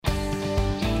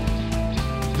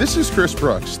This is Chris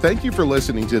Brooks. Thank you for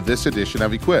listening to this edition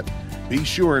of Equip. Be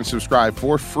sure and subscribe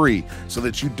for free so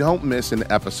that you don't miss an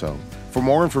episode. For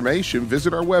more information,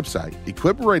 visit our website,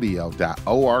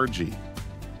 equipradio.org.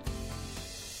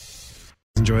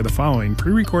 Enjoy the following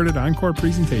pre-recorded encore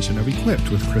presentation of Equipped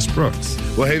with Chris Brooks.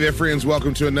 Well, hey there, friends.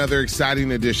 Welcome to another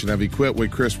exciting edition of Equipped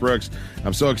with Chris Brooks.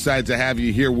 I'm so excited to have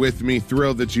you here with me.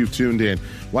 Thrilled that you've tuned in.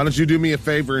 Why don't you do me a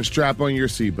favor and strap on your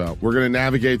seatbelt? We're going to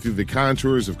navigate through the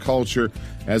contours of culture,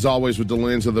 as always, with the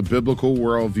lens of the biblical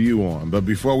worldview on. But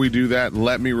before we do that,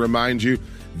 let me remind you,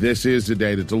 this is the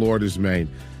day that the Lord has made.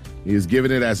 He has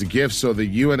given it as a gift so that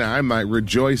you and I might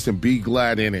rejoice and be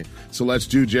glad in it. So let's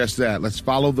do just that. Let's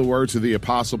follow the words of the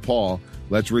Apostle Paul.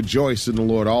 Let's rejoice in the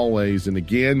Lord always. And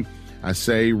again, I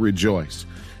say rejoice.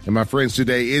 And my friends,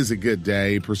 today is a good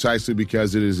day precisely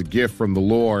because it is a gift from the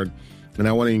Lord. And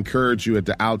I want to encourage you at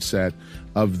the outset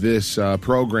of this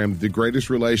program, the greatest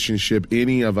relationship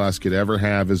any of us could ever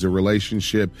have is a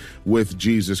relationship with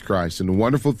Jesus Christ. And the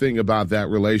wonderful thing about that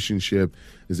relationship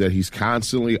is that he's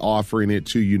constantly offering it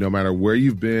to you no matter where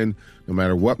you've been, no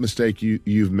matter what mistake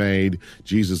you've made.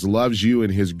 Jesus loves you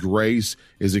and his grace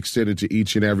is extended to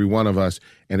each and every one of us.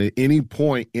 And at any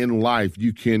point in life,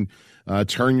 you can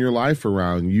turn your life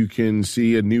around. You can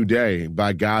see a new day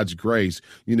by God's grace.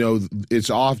 You know, it's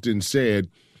often said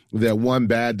that one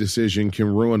bad decision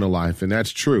can ruin a life, and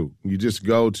that's true. You just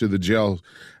go to the jail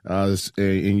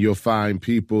and you'll find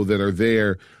people that are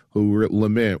there who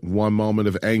lament one moment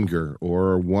of anger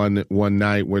or one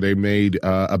night where they made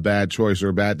a bad choice or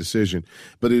a bad decision.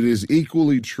 But it is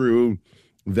equally true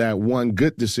that one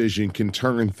good decision can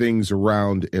turn things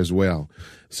around as well.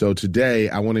 So today,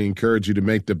 I want to encourage you to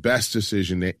make the best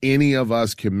decision that any of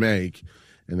us can make,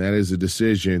 and that is a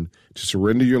decision to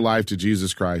surrender your life to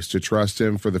Jesus Christ, to trust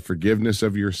him for the forgiveness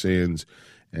of your sins,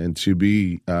 and to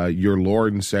be your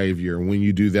Lord and Savior. And when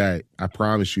you do that, I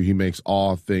promise you, he makes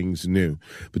all things new.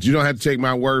 But you don't have to take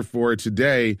my word for it.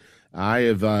 Today, I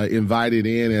have invited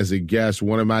in as a guest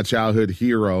one of my childhood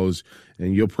heroes,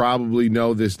 and you'll probably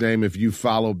know this name if you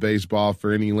follow baseball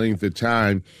for any length of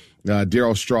time.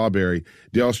 Darryl Strawberry.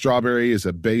 Darryl Strawberry is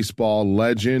a baseball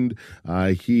legend.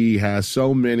 He has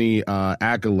so many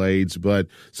accolades, but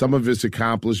some of his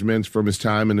accomplishments from his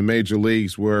time in the major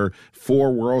leagues were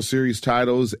 4 World Series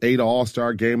titles, 8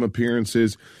 All-Star game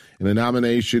appearances, and a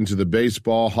nomination to the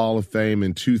Baseball Hall of Fame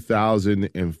in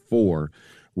 2004.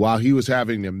 While he was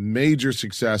having a major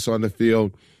success on the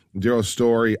field, Darryl's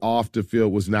story off the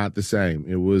field was not the same.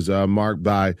 It was marked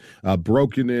by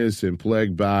brokenness and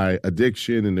plagued by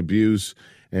addiction and abuse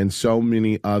and so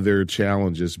many other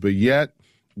challenges. But yet,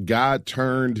 God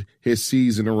turned his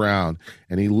season around,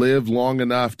 and he lived long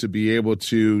enough to be able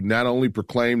to not only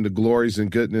proclaim the glories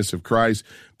and goodness of Christ,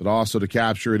 but also to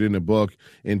capture it in a book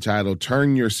entitled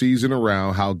Turn Your Season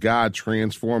Around, How God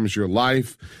Transforms Your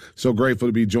Life. So grateful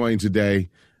to be joined today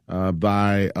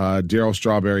by Darryl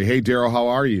Strawberry. Hey, Darryl, how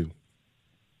are you?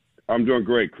 I'm doing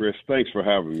great, Chris. Thanks for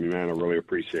having me, man. I really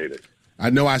appreciate it. I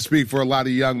know I speak for a lot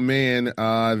of young men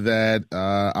that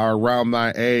are around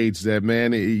my age that,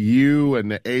 man, you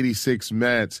and the 86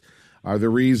 Mets are the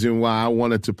reason why I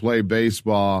wanted to play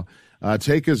baseball.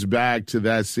 Take us back to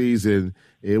that season.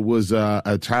 It was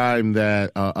a time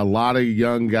that a lot of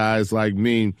young guys like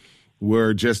me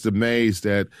were just amazed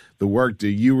at the work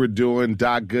that you were doing,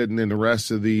 Doc Gooden and the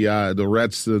rest of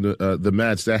the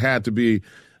Mets. That had to be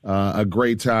a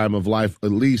great time of life,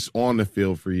 at least on the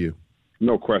field for you.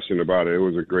 No question about it. It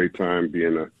was a great time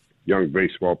being a young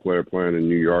baseball player playing in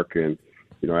New York. And,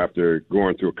 you know, after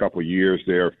going through a couple of years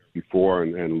there before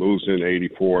and losing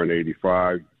 84 and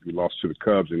 85, we lost to the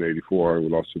Cubs in 84 and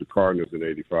we lost to the Cardinals in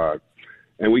 85.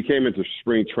 And we came into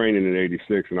spring training in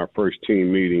 86, and our first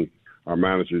team meeting, our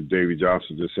manager, Davey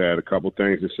Johnson, just had a couple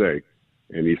things to say.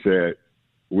 And he said,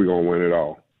 we're going to win it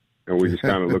all. And we just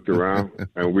kind of looked around,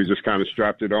 and we just kind of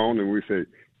strapped it on, and we said,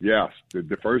 yes,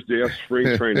 the first day of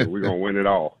spring training, we're going to win it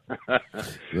all.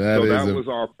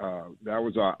 That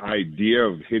was our idea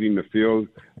of hitting the field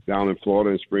down in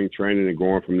Florida in spring training and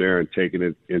going from there and taking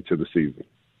it into the season.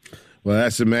 Well,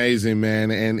 that's amazing, man.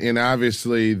 And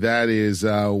obviously that is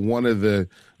one of the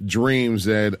dreams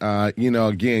that,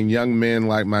 again, young men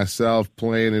like myself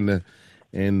playing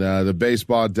in the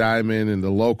baseball diamond in the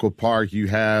local park you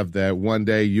have, that one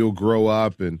day you'll grow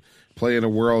up and play in a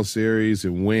World Series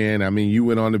and win. I mean, you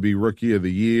went on to be Rookie of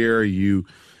the Year. You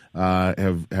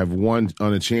have won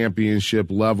on a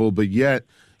championship level, but yet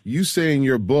you say in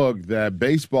your book that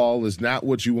baseball is not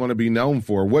what you want to be known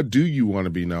for. What do you want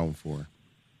to be known for?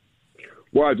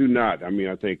 Well, I do not. I mean,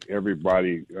 I think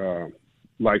everybody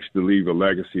likes to leave a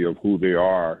legacy of who they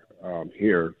are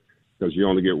here. because you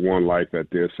only get one life at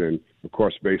this. And, of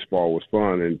course, baseball was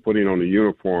fun. And putting on the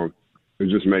uniform, it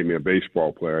just made me a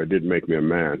baseball player. It didn't make me a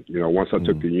man. Once I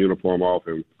took the uniform off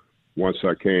and once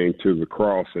I came to the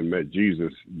cross and met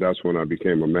Jesus, that's when I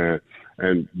became a man.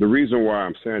 And the reason why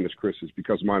I'm saying this, Chris, is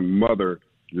because my mother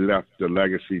left the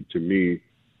legacy to me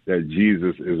that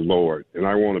Jesus is Lord. And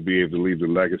I want to be able to leave the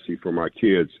legacy for my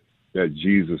kids that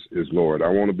Jesus is Lord. I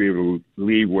want to be able to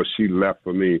leave what she left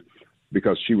for me,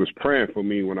 because she was praying for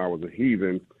me when I was a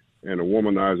heathen and a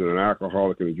womanizer and an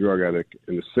alcoholic and a drug addict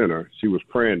in the center. She was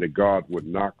praying that God would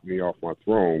knock me off my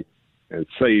throne and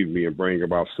save me and bring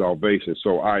about salvation.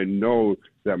 So I know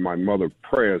that my mother's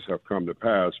prayers have come to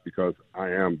pass because I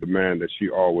am the man that she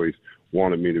always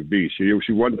wanted me to be.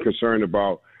 She wasn't concerned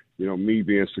about, me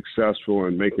being successful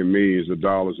and making millions of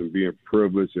dollars and being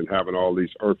privileged and having all these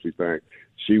earthly things.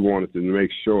 She wanted to make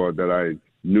sure that I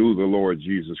knew the Lord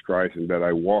Jesus Christ and that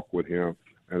I walked with him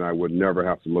and I would never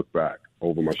have to look back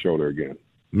over my shoulder again.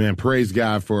 Man, praise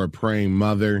God for a praying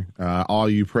mother. All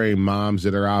you praying moms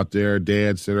that are out there,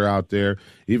 dads that are out there,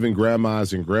 even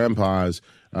grandmas and grandpas,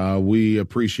 we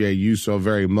appreciate you so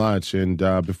very much. And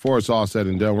before it's all said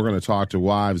and done, we're going to talk to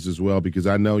wives as well, because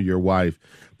I know your wife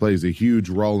plays a huge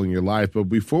role in your life. But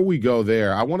before we go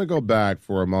there, I want to go back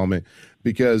for a moment,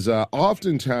 because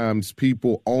oftentimes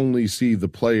people only see the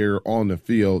player on the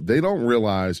field. They don't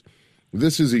realize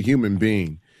this is a human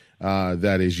being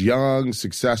that is young,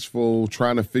 successful,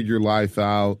 trying to figure life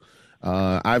out.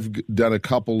 I've done a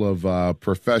couple of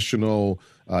professional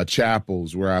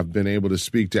chapels where I've been able to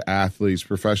speak to athletes,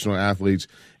 professional athletes,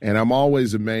 and I'm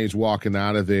always amazed walking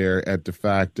out of there at the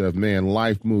fact of, man,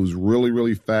 life moves really,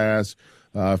 really fast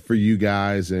for you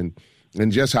guys, and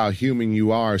just how human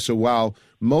you are. So while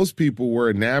most people were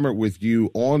enamored with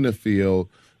you on the field,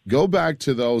 go back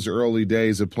to those early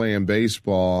days of playing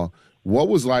baseball. What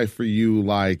was life for you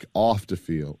like off the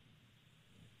field?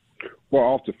 Well,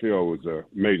 off the field was a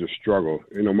major struggle.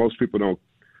 Most people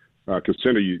don't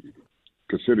consider you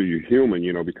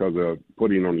human, because of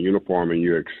putting on the uniform and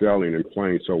you're excelling and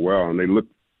playing so well. And they look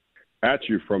at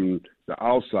you from the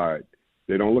outside.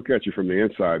 They don't look at you from the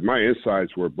inside. My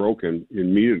insides were broken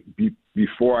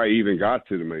before I even got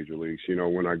to the major leagues.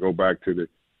 When I go back to the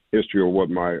history of what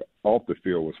my off the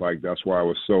field was like, that's why I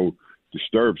was so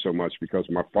disturbed so much, because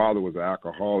my father was an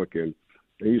alcoholic and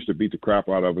he used to beat the crap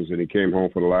out of us. And he came home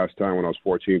for the last time when I was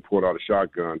 14, pulled out a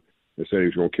shotgun and said he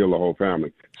was going to kill the whole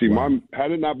family. See, wow.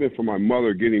 Had it not been for my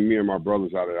mother getting me and my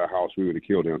brothers out of that house, we would have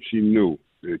killed him. She knew.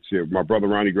 My brother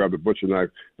Ronnie grabbed the butcher knife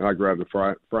and I grabbed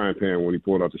the frying pan when he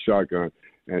pulled out the shotgun,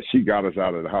 and she got us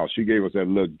out of the house. She gave us that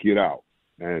look, get out.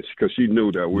 And because she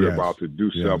knew that we were about to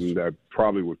do something that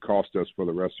probably would cost us for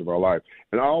the rest of our life.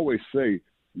 And I always say,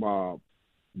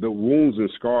 the wounds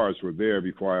and scars were there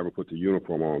before I ever put the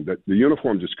uniform on. That the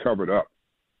uniform just covered up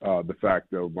the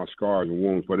fact of my scars and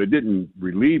wounds, but it didn't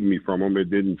relieve me from them.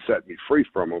 It didn't set me free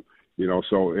from them,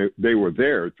 so they were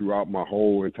there throughout my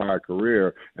whole entire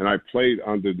career. And I played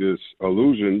under this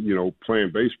illusion,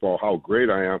 playing baseball, how great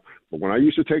I am. But when I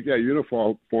used to take that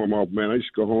uniform off, man, I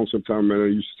used to go home sometime, man, I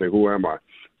used to say, who am I?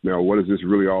 What is this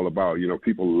really all about?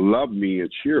 People love me and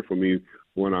cheer for me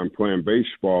when I'm playing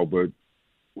baseball, but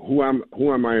who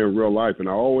am I in real life? And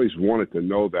I always wanted to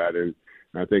know that, and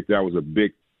I think that was a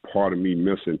big part of me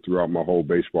missing throughout my whole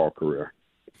baseball career.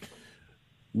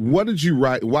 What did you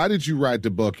write? Why did you write the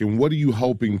book, and what are you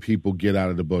hoping people get out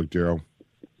of the book, Daryl?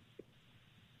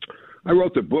 I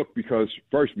wrote the book because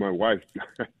first my wife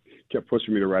kept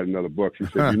pushing me to write another book. She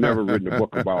said, "You've never written a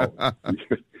book about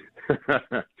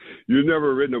you've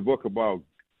never written a book about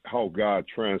how God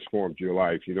transformed your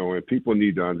life, and people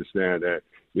need to understand that."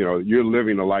 You're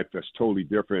living a life that's totally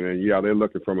different. And, they're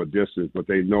looking from a distance, but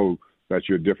they know that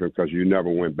you're different because you never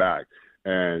went back.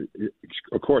 And,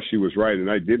 of course, she was right,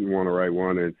 and I didn't want to write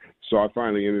one. And so I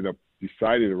finally ended up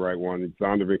deciding to write one. And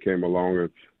Zondervan came along. And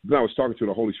then I was talking to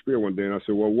the Holy Spirit one day, and I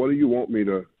said, well, what do you want me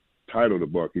to title the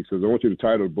book? He says, I want you to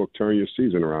title the book, Turn Your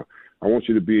Season Around. I want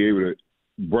you to be able to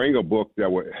bring a book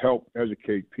that would help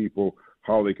educate people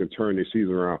how they can turn their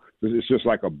season around. It's just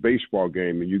like a baseball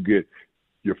game, and you get –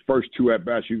 your first two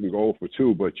at-bats, you can go 0 for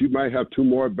 2, but you might have 2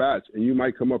 more at-bats, and you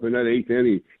might come up in that 8th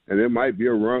inning, and there might be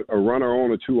a runner on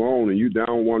or 2 on, and you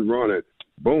down 1 run, and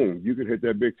boom, you can hit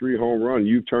that big 3-home run.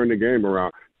 You turn the game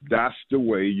around. That's the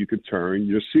way you can turn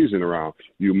your season around.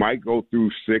 You might go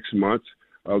through 6 months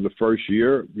of the first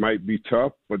year. Might be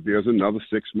tough, but there's another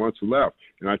 6 months left.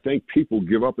 And I think people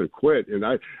give up and quit, and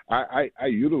I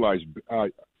utilize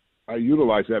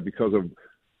that because of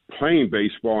playing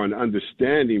baseball and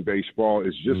understanding baseball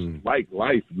is just like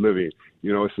life living.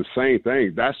 You know, it's the same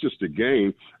thing. That's just a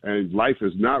game, and life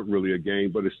is not really a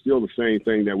game, but it's still the same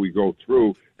thing that we go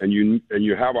through. And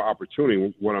you have an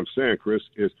opportunity. What I'm saying, Chris,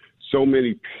 is so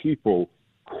many people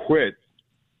quit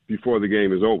before the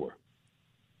game is over.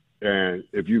 And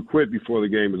if you quit before the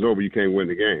game is over, you can't win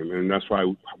the game. And that's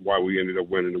why we ended up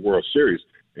winning the World Series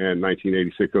in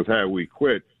 1986. Because had we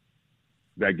quit,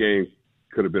 that game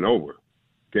could have been over.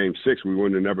 Game 6, we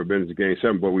wouldn't have never been to Game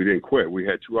 7, but we didn't quit. We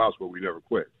had 2 outs, but we never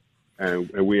quit.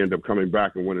 And we ended up coming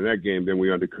back and winning that game. Then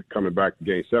we ended up coming back to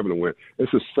Game 7 and win.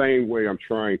 It's the same way I'm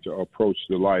trying to approach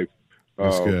the life.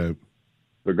 That's good.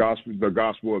 The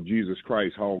gospel of Jesus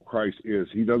Christ, how Christ is.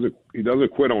 He doesn't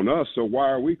quit on us, so why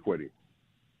are we quitting?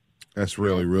 That's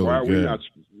really, really why are good.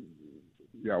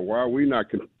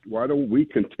 Why don't we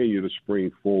continue to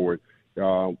spring forward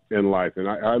in life? And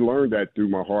I learned that through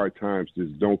my hard times,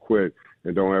 just don't quit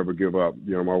and don't ever give up.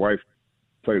 You know, my wife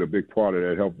played a big part of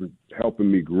that,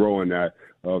 helping me grow in that,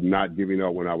 of not giving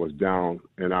up when I was down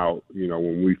and out, you know,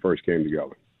 when we first came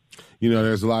together. You know,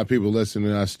 there's a lot of people listening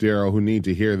to us, Daryl, who need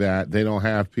to hear that. They don't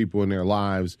have people in their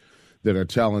lives that are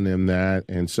telling them that.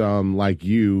 And some, like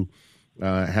you,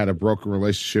 had a broken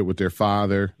relationship with their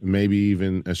father, maybe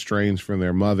even estranged from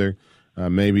their mother.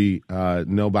 Maybe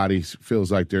nobody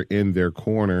feels like they're in their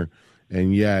corner.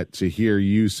 And yet to hear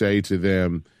you say to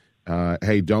them,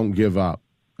 hey, don't give up,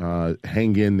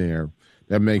 hang in there,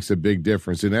 that makes a big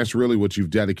difference. And that's really what you've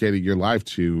dedicated your life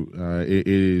to. It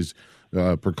is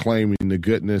proclaiming the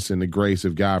goodness and the grace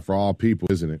of God for all people,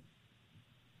 isn't it?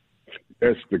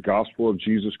 It's the gospel of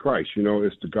Jesus Christ. You know,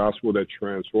 it's the gospel that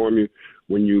transforms you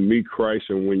when you meet Christ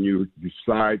and when you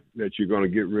decide that you're going to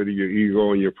get rid of your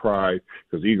ego and your pride,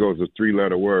 because ego is a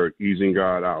 3-letter word, easing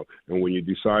God out. And when you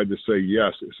decide to say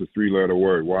yes, it's a 3-letter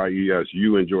word, Y-E-S,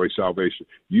 you enjoy salvation.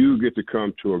 You get to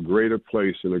come to a greater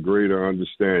place and a greater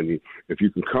understanding if you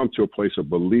can come to a place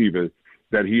of believing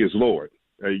that he is Lord.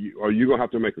 Or you're going to have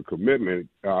to make a commitment.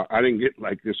 I didn't get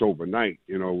like this overnight.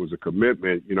 You know, it was a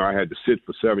commitment. You know, I had to sit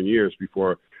for 7 years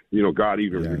before, you know, God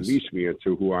even released me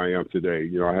into who I am today.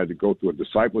 You know, I had to go through a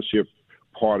discipleship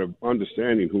part of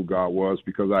understanding who God was,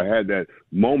 because I had that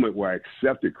moment where I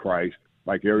accepted Christ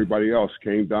like everybody else,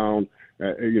 came down,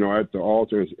 you know, at the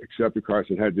altar and accepted Christ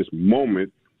and had this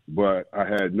moment, but I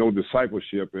had no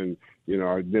discipleship. And, you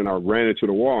know, then I ran into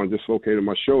the wall and dislocated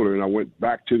my shoulder, and I went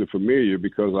back to the familiar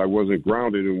because I wasn't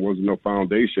grounded and wasn't no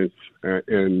foundation.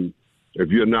 And if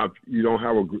you don't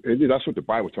have and that's what the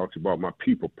Bible talks about. My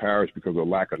people perish because of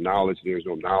lack of knowledge. There's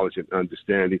no knowledge and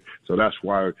understanding. So that's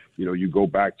why, you know, you go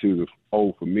back to the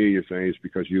old familiar things,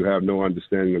 because you have no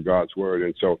understanding of God's word.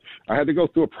 And so I had to go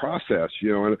through a process,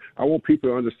 you know, and I want people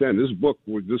to understand this book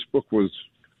was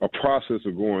a process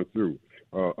of going through.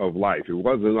 Of life. It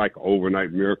wasn't like an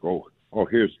overnight miracle. Oh,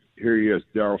 here he is,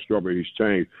 Daryl Strawberry, he's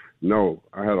changed. No,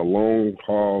 I had a long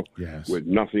haul with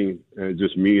nothing, and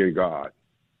just me and God.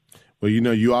 Well, you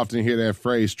know, you often hear that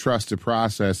phrase, trust the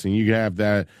process, and you have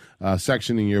that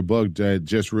section in your book that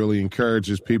just really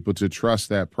encourages people to trust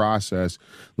that process.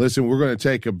 Listen, we're going to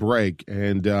take a break,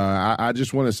 and I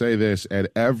just want to say this. At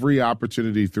every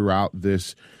opportunity throughout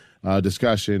this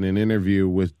discussion and interview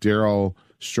with Daryl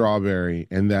Strawberry,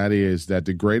 and that is that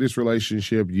the greatest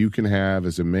relationship you can have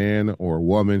as a man or a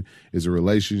woman is a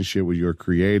relationship with your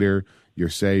Creator, your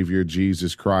Savior,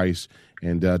 Jesus Christ.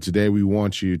 And today we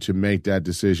want you to make that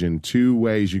decision. 2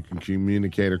 ways you can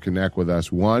communicate or connect with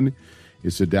us. One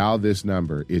is to dial this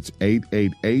number. It's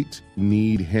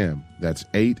 888-NEED-HIM. That's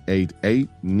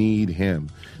 888-NEED-HIM.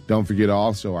 Don't forget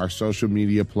also our social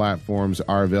media platforms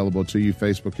are available to you,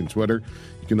 Facebook and Twitter.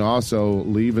 You can also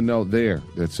leave a note there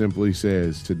that simply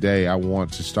says, today I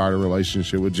want to start a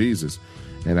relationship with Jesus.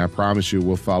 And I promise you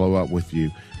we'll follow up with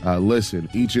you. Listen,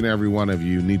 each and every one of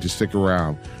you need to stick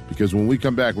around, because when we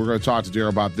come back, we're going to talk to Daryl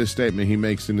about this statement he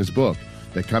makes in his book,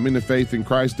 that coming to faith in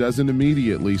Christ doesn't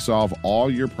immediately solve all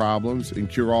your problems and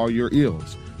cure all your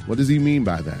ills. What does he mean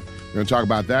by that? We're going to talk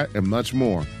about that and much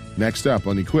more next up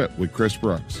on Equipped with Chris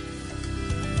Brooks.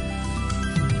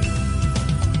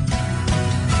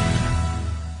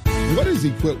 What is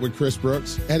Equipped with Chris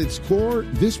Brooks? At its core,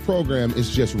 this program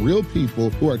is just real people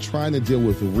who are trying to deal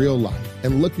with real life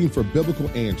and looking for biblical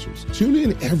answers. Tune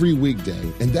in every weekday,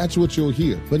 and that's what you'll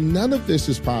hear. But none of this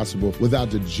is possible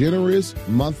without the generous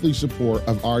monthly support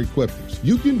of our equippers.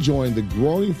 You can join the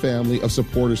growing family of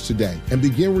supporters today and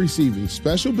begin receiving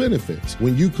special benefits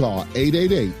when you call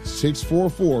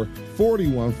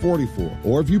 888-644-4144.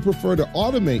 Or if you prefer to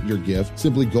automate your gift,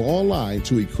 simply go online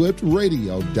to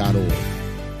equippedradio.org.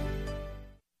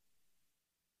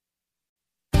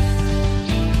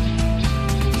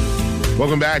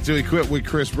 Welcome back to Equip with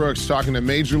Chris Brooks, talking to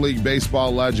Major League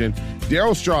Baseball legend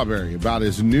Darryl Strawberry about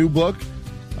his new book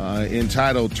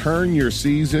entitled Turn Your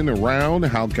Season Around,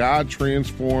 How God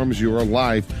Transforms Your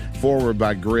Life, forward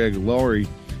by Greg Laurie.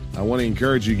 I want to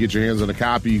encourage you to get your hands on a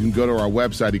copy. You can go to our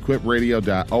website,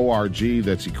 equipradio.org.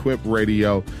 That's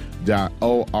equipradio.org.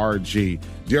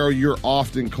 Darryl, you're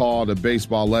often called a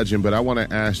baseball legend, but I want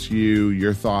to ask you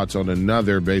your thoughts on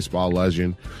another baseball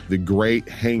legend, the great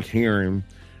Hank Aaron.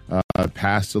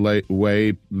 Passed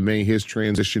away, made his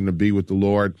transition to be with the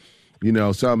Lord. You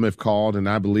know, some have called, and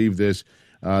I believe this,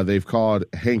 they've called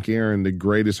Hank Aaron the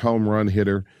greatest home run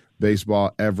hitter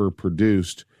baseball ever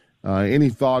produced. Any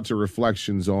thoughts or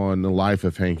reflections on the life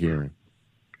of Hank Aaron?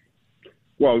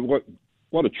 Well,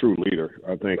 what a true leader.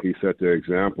 I think he set the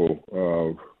example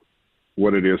of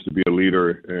what it is to be a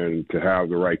leader and to have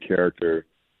the right character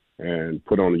and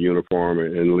put on the uniform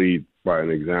and lead by an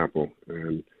example.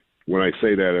 And when I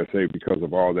say that, I say because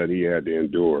of all that he had to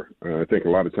endure. I think a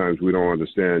lot of times we don't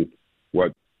understand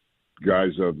what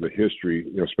guys of the history,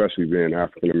 you know, especially being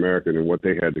African American, and what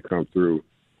they had to come through,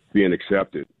 being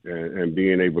accepted and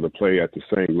being able to play at the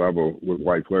same level with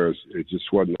white players. It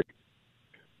just wasn't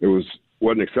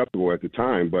acceptable at the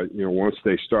time. But you know, once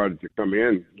they started to come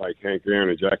in, like Hank Aaron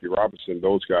and Jackie Robinson,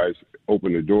 those guys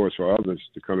opened the doors for others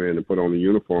to come in and put on the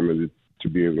uniform and to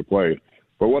be able to play.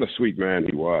 But what a sweet man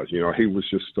he was. You know, he was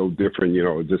just so different, you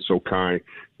know, just so kind.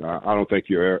 I don't think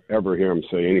you ever hear him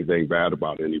say anything bad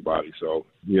about anybody. So,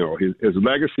 you know, his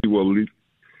legacy will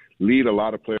lead a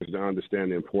lot of players to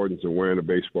understand the importance of wearing a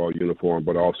baseball uniform,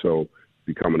 but also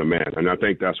becoming a man. And I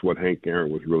think that's what Hank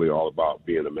Aaron was really all about,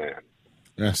 being a man.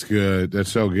 That's good.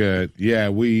 That's so good. Yeah,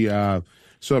 we so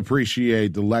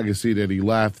appreciate the legacy that he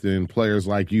left, and players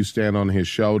like you stand on his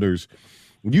shoulders.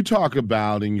 You talk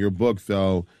about in your book,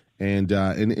 though, and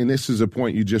this is a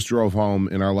point you just drove home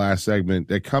in our last segment,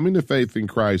 that coming to faith in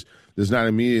Christ does not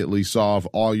immediately solve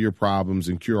all your problems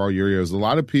and cure all your ills. A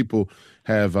lot of people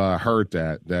have heard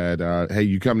that hey,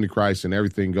 you come to Christ and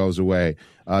everything goes away.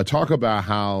 Talk about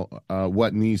how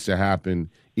what needs to happen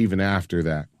even after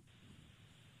that.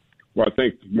 Well, I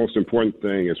think the most important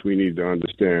thing is we need to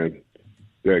understand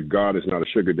that God is not a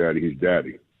sugar daddy, he's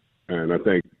daddy. And I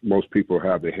think most people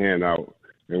have their hand out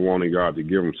and wanting God to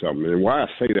give them something. And why I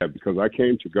say that, because I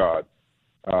came to God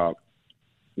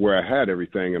where I had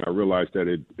everything, and I realized that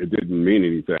it didn't mean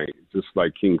anything. Just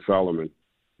like King Solomon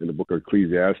in the book of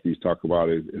Ecclesiastes talk about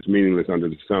it, it's meaningless under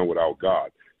the sun without God.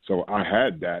 So I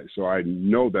had that, so I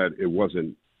know that it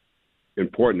wasn't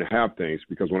important to have things,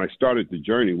 because when I started the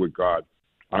journey with God,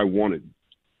 I wanted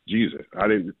Jesus. I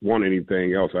didn't want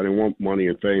anything else. I didn't want money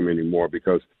and fame anymore,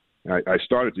 because I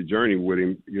started the journey with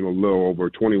him, you know, a little over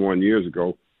 21 years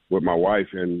ago with my wife,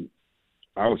 and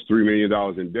I was $3 million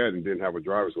in debt and didn't have a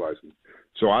driver's license.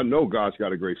 So I know God's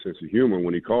got a great sense of humor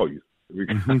when he calls you,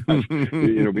 because,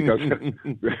 you know,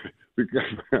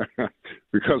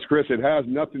 because Chris, it has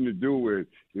nothing to do with,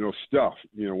 you know, stuff,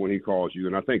 you know, when he calls you.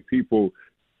 And I think people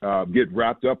get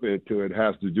wrapped up into it.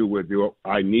 Has to do with, you know,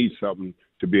 I need something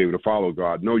to be able to follow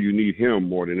God. No, you need him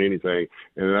more than anything.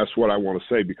 And that's what I want to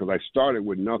say, because I started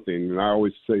with nothing. And I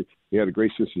always say he had a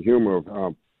great sense of humor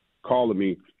of calling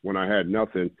me when I had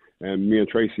nothing. And me and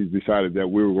Tracy decided that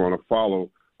we were going to follow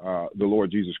the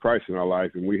Lord Jesus Christ in our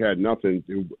life. And we had nothing,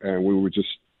 and we were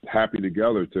just happy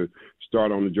together to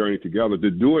start on the journey together,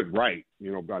 to do it right.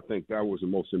 You know, I think that was the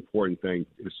most important thing,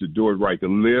 is to do it right, to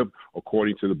live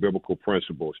according to the biblical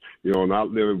principles. You know, not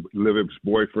live as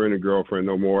boyfriend and girlfriend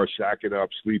no more, shacking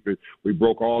up, sleeping. We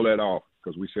broke all that off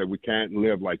because we said we can't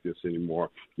live like this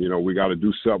anymore. You know, we got to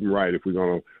do something right if we're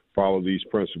going to follow these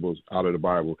principles out of the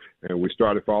Bible. And we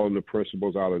started following the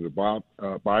principles out of the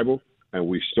Bible, and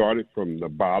we started from the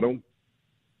bottom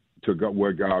to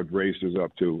where God raised us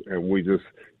up to, and we just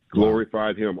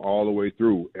glorified him all the way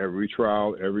through every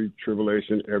trial, every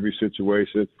tribulation, every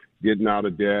situation, getting out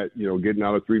of debt, you know, getting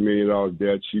out of $3 million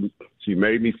debt. She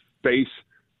made me face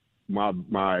my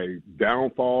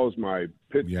downfalls, my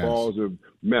pitfalls of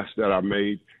mess that I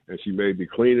made, and she made me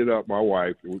clean it up, my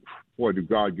wife. Boy, did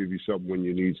God give you something when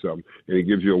you need something, and he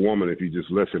gives you a woman if you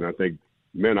just listen. I think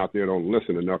men out there don't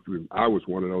listen enough. I was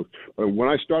one of those. But when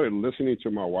I started listening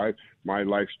to my wife, my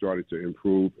life started to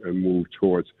improve and move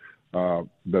towards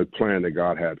the plan that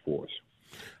God had for us.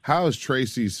 How has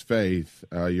Tracy's faith,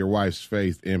 your wife's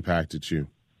faith, impacted you?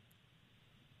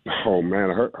 Oh, man,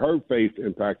 her faith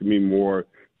impacted me more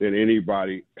than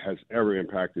anybody has ever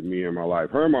impacted me in my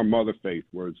life. Her and my mother's faith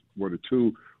were the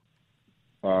two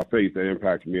faith that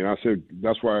impacted me. And I said,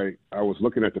 that's why I was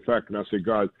looking at the fact, and I said,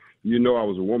 God, you know I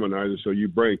was a womanizer, so you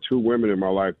bring two women in my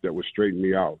life that would straighten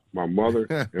me out, my mother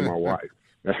and my wife.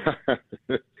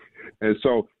 And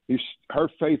so her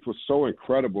faith was so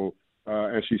incredible.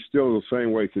 And she's still the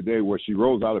same way today, where she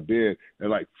rolls out of bed at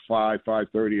like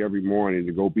 5:30 every morning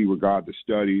to go be with God, to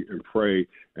study and pray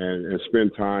and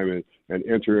spend time and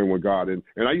enter in with God. And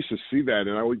I used to see that,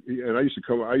 and I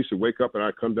used to wake up and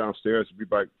I'd come downstairs, it'd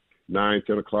be like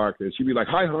 9-10 o'clock, and she'd be like,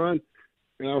 "Hi, hon,"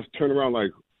 and I was turning around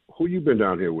like, "Who you been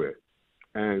down here with?"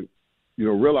 And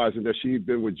realizing that she'd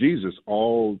been with Jesus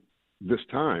all this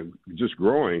time, just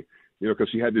growing, because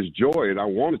she had this joy, and I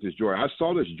wanted this joy. I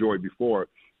saw this joy before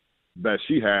that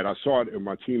she had. I saw it in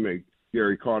my teammate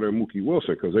Gary Carter and Mookie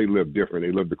Wilson, because they lived different.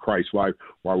 They lived the Christ life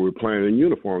while we were playing in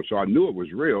uniform. So I knew it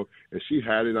was real, and she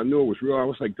had it. I knew it was real. I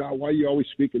was like, "God, why are you always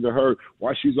speaking to her?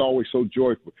 Why she's always so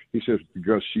joyful?" He says,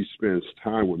 "Because she spends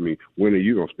time with me. When are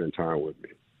you going to spend time with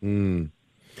me?"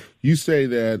 You say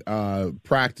that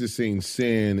practicing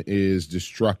sin is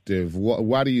destructive.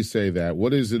 Why do you say that?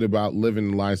 What is it about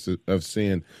living lives of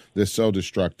sin that's so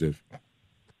destructive?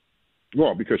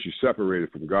 Well, because you're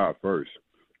separated from God first,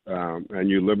 and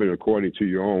you're living according to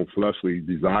your own fleshly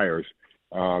desires.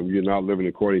 You're not living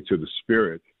according to the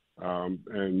Spirit.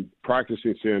 And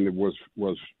practicing sin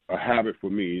was a habit for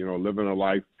me, living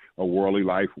a worldly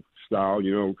lifestyle,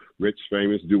 rich,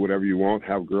 famous, do whatever you want,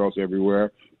 have girls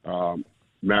everywhere,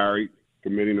 married,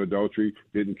 committing adultery,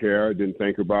 didn't care, didn't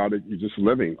think about it. You're just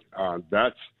living.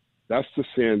 That's the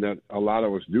sin that a lot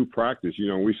of us do practice.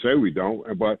 We say we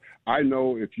don't, but I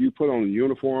know if you put on a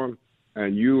uniform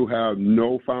and you have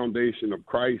no foundation of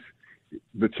Christ,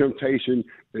 the temptation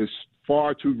is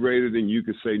far too greater than you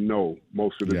could say no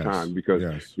most of the time, because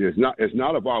it's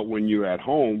not about when you're at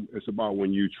home. It's about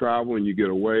when you travel and you get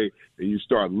away and you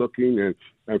start looking,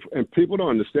 and people don't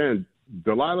understand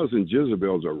Delilahs and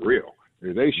Jezebels are real.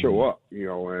 They show up,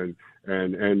 and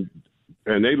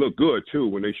they look good too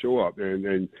when they show up,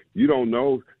 and you don't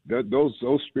know that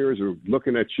those spirits are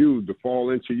looking at you to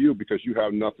fall into you because you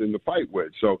have nothing to fight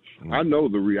with. So I know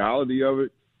the reality of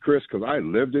it, Chris, because I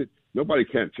lived it. Nobody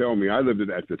can't tell me. I lived it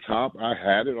at the top. I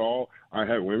had it all. I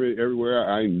had women everywhere.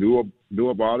 I knew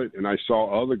about it, and I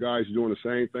saw other guys doing the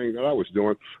same thing that I was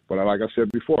doing. But like I said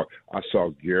before, I saw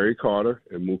Gary Carter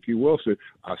and Mookie Wilson.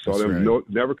 I saw them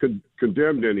never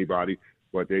condemned anybody,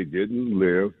 but they didn't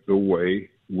live the way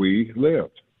we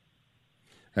lived.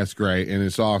 That's great, and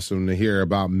it's awesome to hear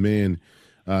about men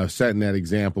setting that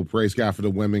example. Praise God for the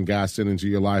women God sent into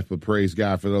your life, but praise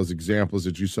God for those examples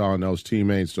that you saw in those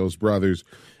teammates, those brothers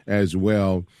as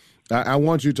well. I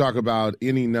want you to talk about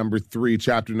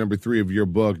chapter number 3 of your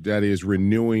book, that is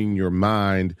renewing your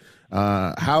mind.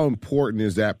 How important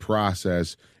is that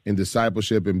process in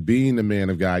discipleship and being the man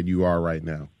of God you are right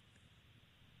now?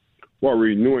 Well,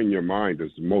 renewing your mind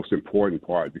is the most important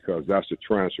part, because that's the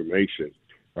transformation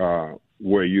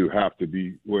where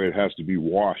it has to be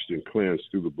washed and cleansed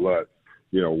through the blood,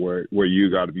 where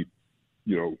you got to be,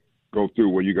 go through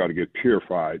where you got to get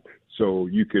purified so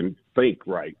you can think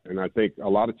right. And I think a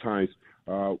lot of times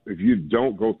if you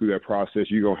don't go through that process,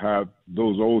 you're going to have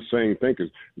those old same thinkers.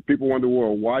 People wonder,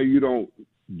 well, why you don't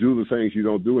do the things you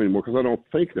don't do anymore? Because I don't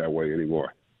think that way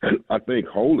anymore. I think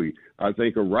holy. I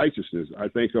think of righteousness. I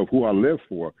think of who I live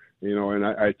for, and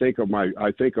I think of my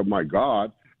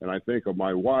God, and I think of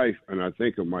my wife, and I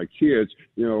think of my kids,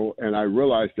 and I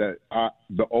realize that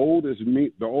the old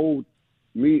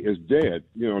me is dead.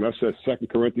 That says 2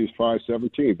 Corinthians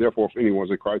 5:17. Therefore, if anyone's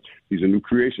in Christ, he's a new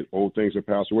creation. Old things have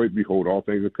passed away. Behold, all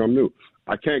things have come new.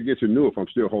 I can't get to new if I'm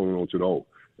still holding on to the old.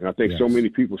 And I think so many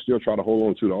people still try to hold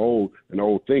on to the old and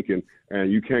old thinking,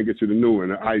 and you can't get to the new.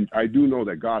 And I do know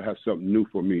that God has something new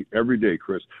for me every day,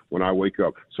 Chris, when I wake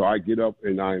up. So I get up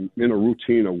and I'm in a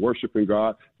routine of worshiping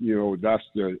God. That's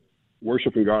the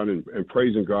worshiping God and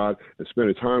praising God and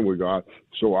spending time with God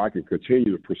so I can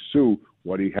continue to pursue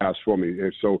what he has for me.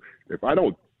 And so if I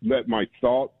don't let my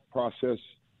thought process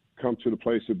come to the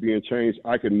place of being changed,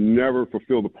 I can never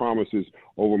fulfill the promises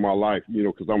over my life,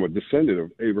 because I'm a descendant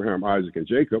of Abraham, Isaac, and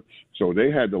Jacob. So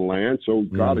they had the land. So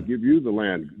God will give you the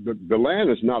land. The land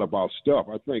is not about stuff.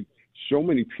 I think so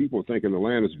many people thinking the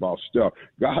land is about stuff.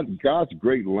 God's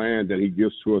great land that he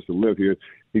gives to us to live here,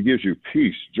 he gives you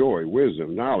peace, joy,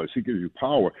 wisdom, knowledge. He gives you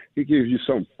power. He gives you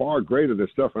something far greater than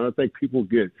stuff. And I think people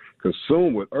get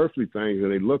consumed with earthly things,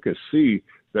 and they look and see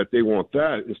that they want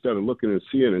that instead of looking and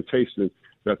seeing and tasting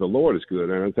that the Lord is good.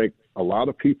 And I think a lot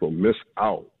of people miss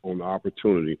out on the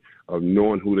opportunity of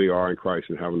knowing who they are in Christ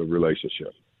and having a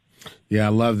relationship. Yeah, I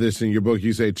love this. In your book,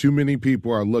 you say too many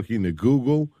people are looking to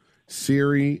Google,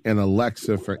 Siri, and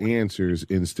Alexa for answers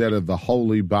instead of the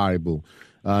Holy Bible.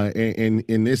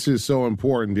 And this is so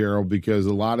important, Daryl, because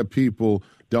a lot of people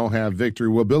don't have victory.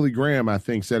 Well, Billy Graham, I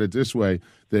think, said it this way,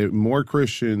 that more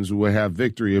Christians would have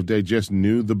victory if they just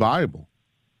knew the Bible.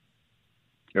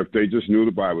 if they just knew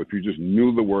the Bible, if you just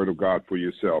knew the Word of God for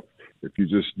yourself, if you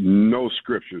just know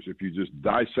Scriptures, if you just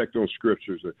dissect those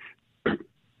Scriptures,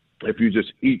 if you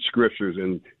just eat Scriptures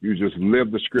and you just live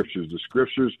the Scriptures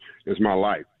is my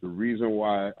life. The reason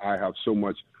why I have so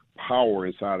much power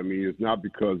inside of me is not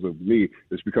because of me.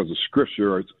 It's because the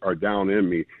Scriptures are down in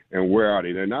me. And where are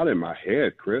they? They're not in my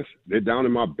head, Chris. They're down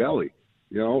in my belly.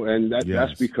 And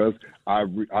that's because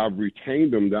I've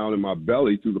retained them down in my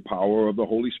belly through the power of the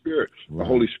Holy Spirit. Right. The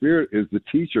Holy Spirit is the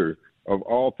teacher of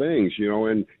all things,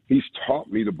 and he's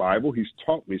taught me the Bible. He's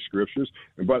taught me Scriptures,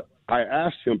 but I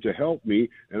asked him to help me,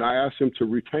 and I asked him to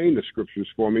retain the Scriptures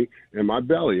for me in my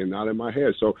belly and not in my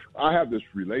head. So I have this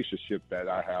relationship that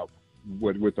I have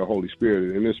with the Holy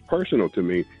Spirit, and it's personal to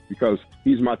me because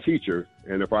he's my teacher,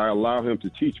 and if I allow him to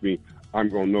teach me, I'm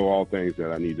going to know all things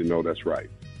that I need to know that's right.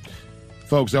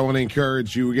 Folks, I want to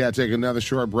encourage you. We got to take another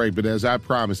short break, but as I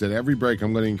promised, at every break,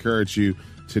 I'm going to encourage you.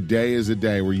 Today is a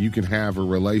day where you can have a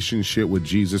relationship with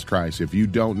Jesus Christ. If you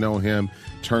don't know him,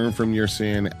 turn from your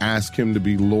sin, ask him to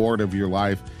be Lord of your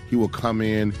life. He will come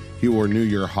in, he will renew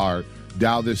your heart.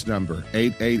 Dial this number,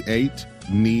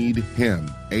 888-NEED-HIM,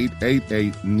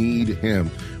 888-NEED-HIM.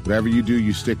 Whatever you do,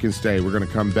 you stick and stay. We're going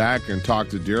to come back and talk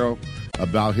to Daryl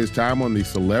about his time on The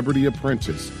Celebrity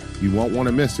Apprentice. You won't want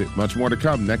to miss it. Much more to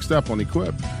come next up on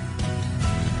Equip.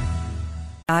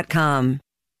 .com.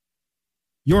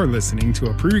 You're listening to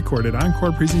a pre-recorded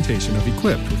encore presentation of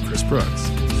Equipped with Chris Brooks.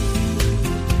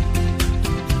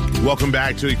 Welcome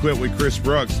back to Equipped with Chris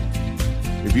Brooks.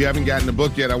 If you haven't gotten the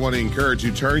book yet, I want to encourage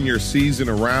you, Turn Your Season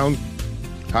Around,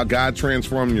 How God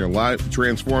Transforms Your Life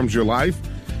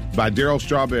by Daryl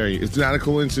Strawberry. It's not a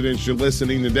coincidence you're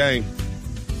listening today.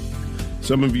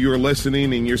 Some of you are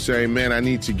listening and you're saying, man, I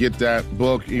need to get that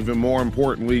book. Even more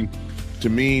importantly to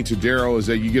me, to Daryl, is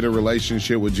that you get a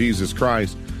relationship with Jesus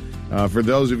Christ. For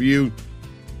those of you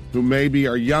who maybe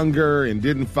are younger and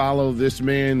didn't follow this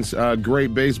man's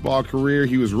great baseball career,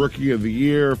 he was Rookie of the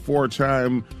Year,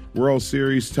 4-time World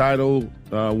Series title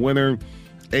winner,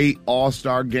 8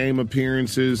 All-Star Game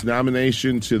appearances,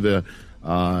 nomination to the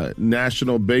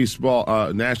National Baseball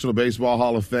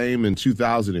Hall of Fame in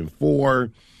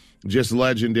 2004. Just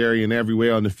legendary in every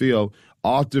way on the field.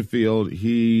 Off the field,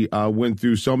 he went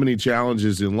through so many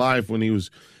challenges in life when he was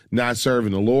not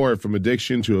serving the Lord, from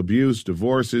addiction to abuse,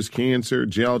 divorces, cancer,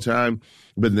 jail time.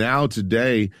 But now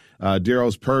today,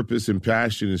 Daryl's purpose and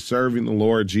passion is serving the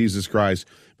Lord Jesus Christ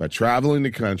by traveling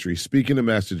the country, speaking a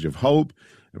message of hope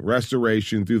and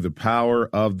restoration through the power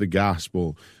of the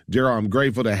gospel. Daryl, I'm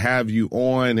grateful to have you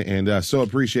on, and so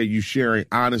appreciate you sharing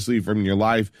honestly from your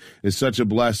life. It's such a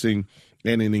blessing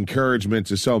and an encouragement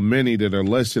to so many that are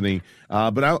listening.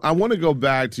 But I want to go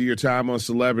back to your time on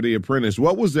Celebrity Apprentice.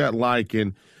 What was that like,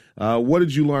 and what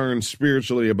did you learn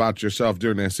spiritually about yourself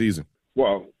during that season?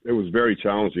 Well, it was very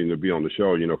challenging to be on the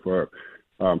show. For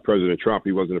President Trump,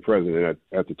 he wasn't a president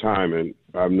at the time, and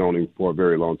I've known him for a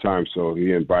very long time. So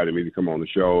he invited me to come on the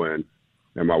show, and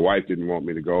my wife didn't want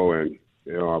me to go. And,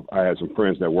 I had some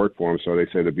friends that worked for him, so they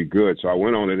said it'd be good. So I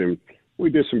went on it, and we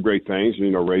did some great things,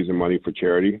 raising money for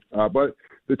charity. But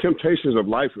the temptations of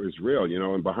life is real,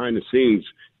 and behind the scenes,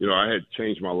 I had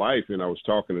changed my life, and I was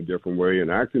talking a different way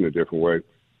and acting a different way.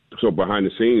 So behind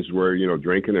the scenes were,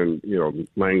 drinking and,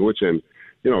 language, and,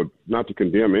 not to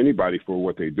condemn anybody for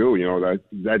what they do,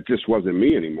 that just wasn't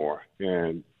me anymore.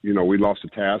 And, we lost the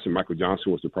task, and Michael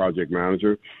Johnson was the project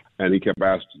manager, and he kept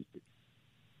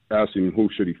asking who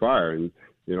should he fire, and,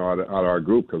 out of our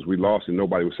group, because we lost and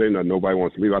nobody was saying nothing. Nobody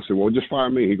wants to leave. I said, well, just fire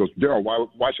me. He goes, Daryl,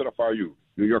 why should I fire you?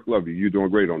 New York love you. You're doing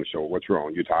great on the show. What's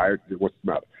wrong? You tired? What's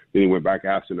the matter? Then he went back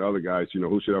asking the other guys,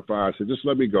 who should I fire? I said, just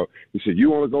let me go. He said, you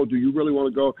want to go? Do you really want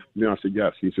to go? And then I said,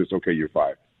 yes. He says, okay, you're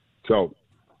fired. So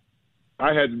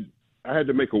I had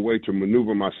to make a way to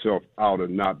maneuver myself out of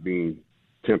not being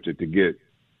tempted to get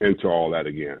into all that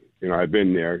again. I've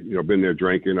been there, been there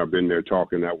drinking. I've been there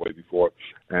talking that way before.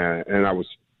 And I was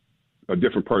a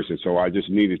different person. So I just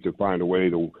needed to find a way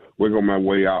to wiggle my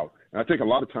way out. And I think a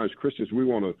lot of times Christians, we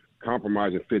want to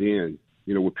compromise and fit in,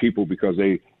 with people because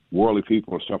they worldly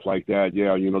people and stuff like that.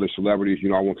 Yeah, they're celebrities.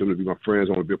 I want them to be my friends.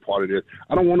 I want to be a part of this.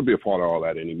 I don't want to be a part of all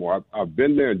that anymore. I've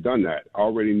been there and done that. I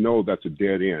already know that's a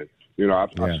dead end.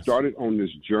 I started on this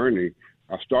journey.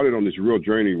 I started on this real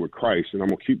journey with Christ, and I'm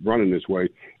going to keep running this way.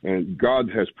 And God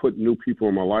has put new people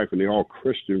in my life, and they're all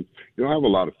Christians. I have a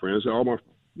lot of friends. All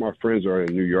my friends are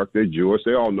in New York. They're Jewish.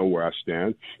 They all know where I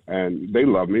stand, and they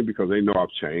love me because they know I've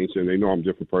changed and they know I'm a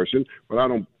different person. But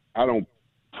I don't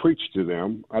preach to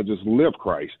them. I just live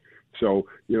Christ. So,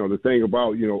 the thing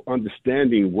about,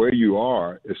 understanding where you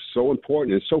are is so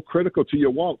important. It's so critical to your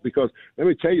walk because let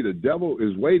me tell you, the devil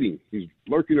is waiting. He's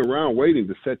lurking around waiting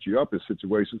to set you up in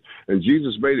situations. And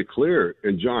Jesus made it clear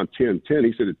in John 10:10.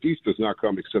 He said, the thief does not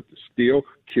come except to steal,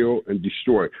 kill, and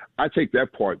destroy. I take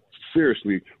that part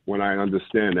seriously when I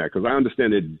understand that because I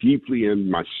understand it deeply in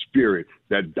my spirit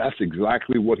that that's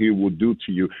exactly what he will do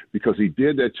to you because he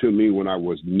did that to me when I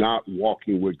was not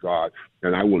walking with God.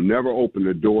 And I will never open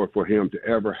the door for him to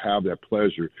ever have that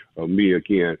pleasure of me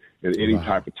again and any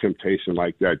type of temptation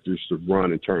like that just to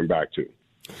run and turn back to.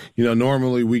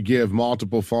 Normally we give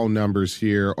multiple phone numbers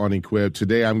here on Equip.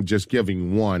 Today I'm just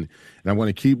giving one, and I'm going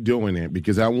to keep doing it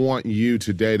because I want you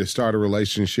today to start a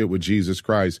relationship with Jesus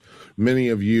Christ. Many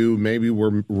of you maybe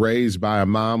were raised by a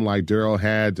mom like Daryl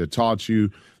had that taught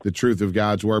you the truth of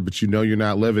God's word, but you're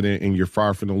not living it and you're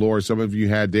far from the Lord. Some of you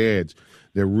had dads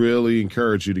that really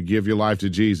encourage you to give your life to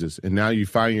Jesus. And now you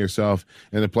find yourself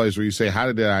in a place where you say,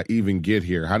 how did I even get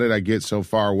here? How did I get so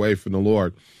far away from the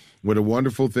Lord? What a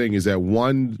wonderful thing is that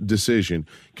one decision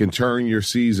can turn your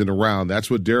season around. That's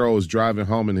what Daryl is driving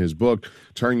home in his book,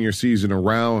 Turn Your Season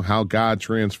Around, How God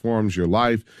Transforms Your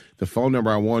Life. The phone number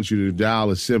I want you to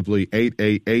dial is simply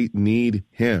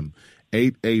 888-NEED-HIM.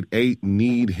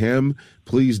 888-NEED-HIM.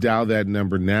 Please dial that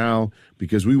number now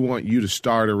because we want you to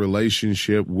start a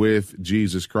relationship with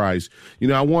Jesus Christ.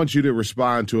 I want you to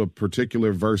respond to a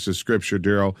particular verse of Scripture,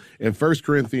 Daryl. In 1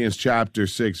 Corinthians chapter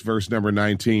 6, verse number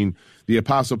 19, the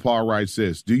Apostle Paul writes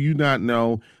this, do you not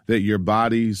know that your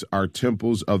bodies are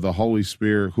temples of the Holy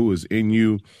Spirit who is in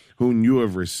you, whom you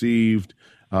have received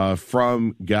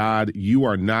from God? You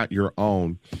are not your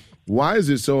own. Why is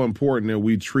it so important that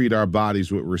we treat our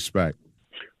bodies with respect?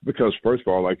 Because, first of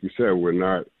all, like you said, we're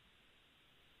not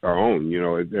our own.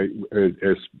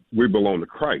 We belong to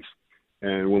Christ.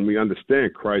 And when we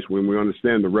understand Christ, when we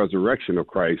understand the resurrection of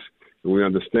Christ, and we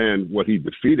understand what he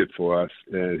defeated for us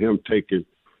and him taking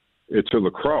it to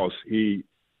the cross, he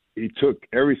took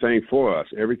everything for us,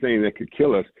 everything that could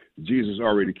kill us. Jesus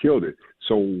already killed it.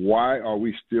 So why are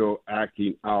we still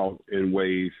acting out in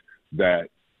ways that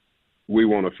we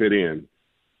want to fit in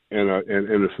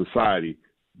a society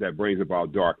that brings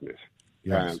about darkness?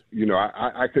 Yes.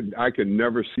 I could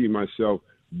never see myself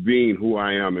being who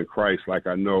I am in Christ, like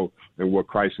I know and what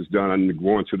Christ has done. I'm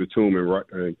going to the tomb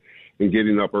and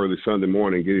getting up early Sunday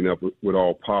morning, getting up with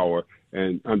all power,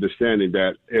 and understanding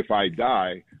that if I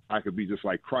die, I could be just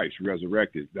like Christ,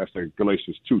 resurrected. That's like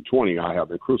Galatians 2:20. I have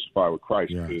been crucified with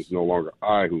Christ. Yes. It is no longer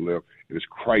I who live. It is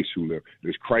Christ who lives. It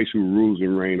is Christ who rules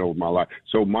and reigns over my life.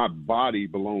 So my body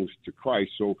belongs to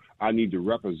Christ. So I need to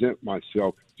represent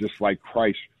myself just like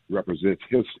Christ represents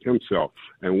himself.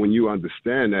 And when you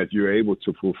understand that, you're able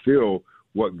to fulfill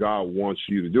what God wants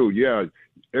you to do. Yeah,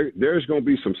 there's going to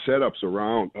be some setups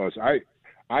around us.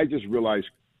 I just realized,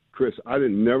 Chris, I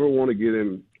didn't never want to get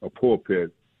in a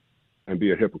pulpit and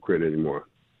be a hypocrite anymore.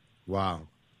 Wow.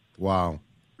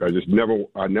 I never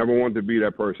wanted to be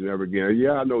that person ever again.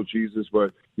 Yeah, I know Jesus,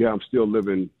 but yeah, I'm still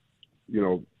living,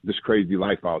 this crazy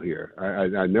life out here.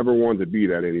 I never wanted to be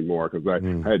that anymore because I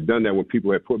had done that when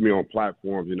people had put me on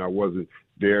platforms and I wasn't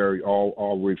there,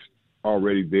 always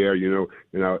already there,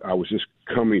 and I was just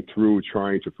coming through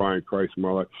trying to find Christ in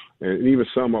my life. And even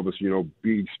some of us,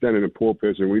 be standing in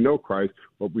pulpits and we know Christ,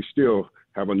 but we still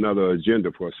have another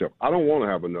agenda for ourselves. I don't want to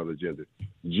have another agenda.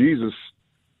 Jesus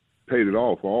paid it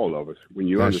all for all of us. When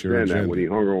you understand that, when he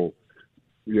hung on,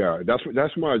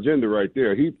 that's my agenda right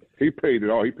there. He paid it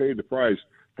all. He paid the price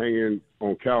hanging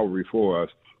on Calvary for us.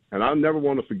 And I never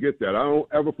want to forget that. I don't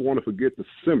ever want to forget the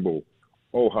symbol.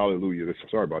 Oh, hallelujah.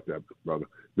 Sorry about that, brother.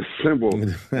 The symbol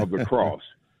of the cross.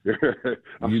 Never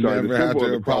have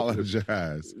to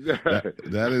apologize.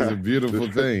 That is a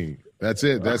beautiful thing. That's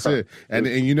it. And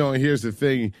here's the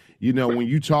thing, when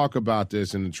you talk about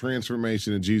this and the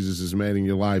transformation that Jesus has made in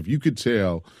your life, you could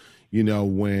tell,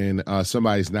 when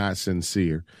somebody's not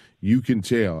sincere. You can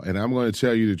tell. And I'm going to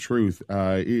tell you the truth.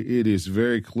 It is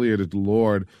very clear that the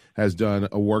Lord has done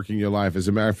a work in your life. As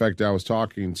a matter of fact, I was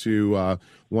talking to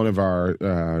one of our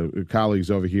colleagues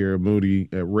over here, Moody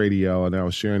Radio, and I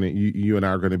was sharing that you and I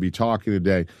are going to be talking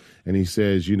today. And he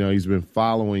says, he's been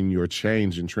following your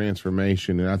change and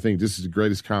transformation. And I think this is the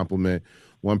greatest compliment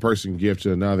one person can give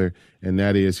to another. And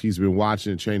that is, he's been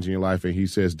watching and changing your life. And he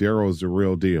says, Daryl is the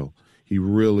real deal. He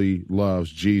really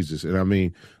loves Jesus. And I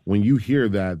mean, when you hear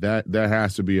that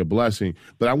has to be a blessing.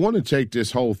 But I want to take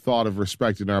this whole thought of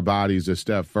respecting our bodies a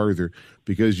step further,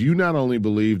 because you not only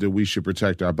believe that we should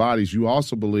protect our bodies, you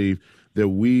also believe that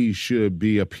we should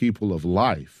be a people of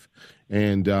life.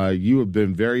 And you have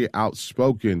been very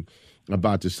outspoken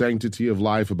about the sanctity of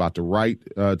life, about the right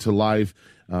to life,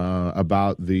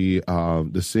 about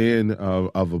the sin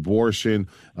of abortion.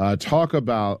 Talk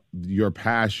about your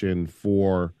passion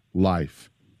for life.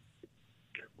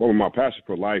 Well, my passion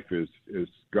for life is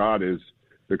God is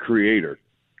the creator,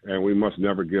 and we must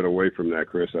never get away from that,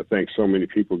 Chris. I think so many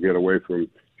people get away from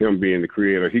him being the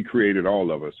creator. He created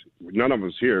all of us. None of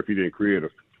us here if he didn't create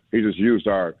us. He just used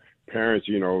our parents,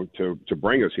 to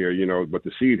bring us here, but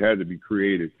the seed had to be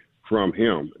created from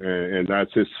him, and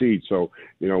that's his seed. So,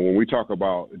 when we talk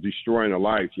about destroying a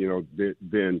life,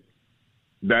 then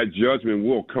that judgment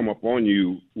will come upon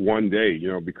you one day,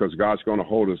 because God's going to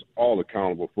hold us all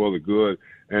accountable for the good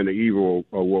and the evil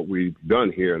of what we've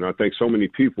done here. And I think so many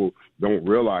people don't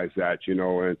realize that,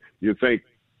 and you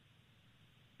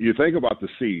think about the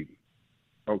seed,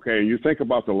 okay, and you think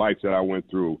about the life that I went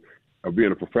through of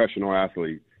being a professional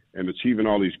athlete and achieving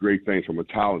all these great things from a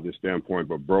talented standpoint,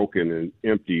 but broken and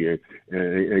empty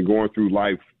and going through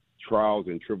life trials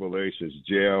and tribulations,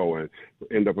 jail, and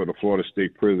end up at a Florida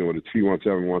State prison with a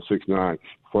T-17169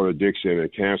 for addiction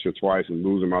and cancer twice and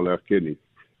losing my left kidney.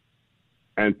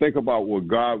 And think about what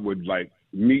God would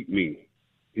meet me.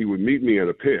 He would meet me at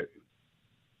a pit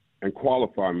and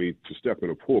qualify me to step in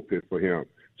a pulpit for him.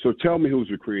 So tell me who's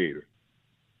the creator.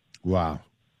 Wow.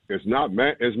 It's not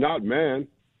man. It's not man.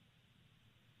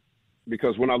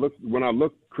 Because when I looked,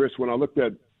 Chris, when I looked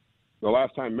at the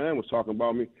last time man was talking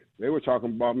about me, they were talking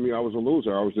about me. I was a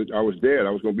loser. I was dead. I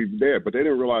was going to be dead. But they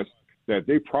didn't realize that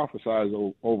they prophesied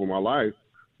over my life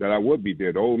that I would be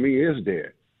dead. The old me is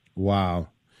dead. Wow.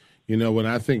 When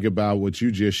I think about what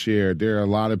you just shared, there are a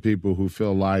lot of people who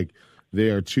feel like they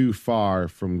are too far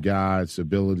from God's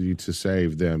ability to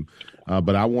save them.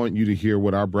 But I want you to hear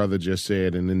what our brother just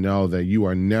said and to know that you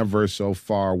are never so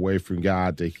far away from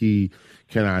God that he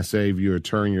cannot save you or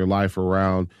turn your life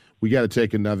around. We got to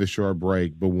take another short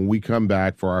break, but when we come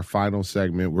back for our final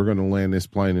segment, we're going to land this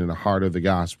plane in the heart of the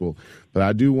gospel. But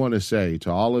I do want to say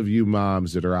to all of you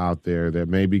moms that are out there that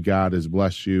maybe God has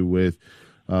blessed you with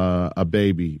a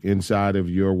baby inside of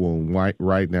your womb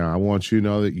right now, I want you to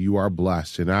know that you are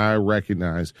blessed. And I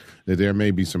recognize that there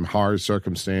may be some hard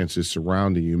circumstances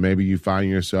surrounding you. Maybe you find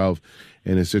yourself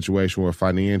in a situation where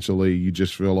financially you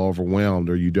just feel overwhelmed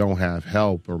or you don't have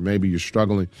help, or maybe you're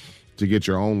struggling to get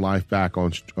your own life back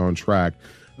on track.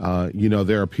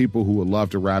 There are people who would love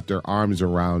to wrap their arms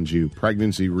around you,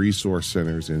 pregnancy resource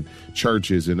centers and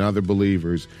churches and other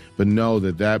believers. But know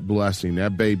that blessing,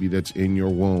 that baby that's in your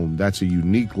womb, that's a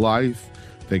unique life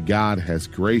that God has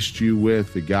graced you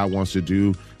with, that God wants to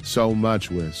do so much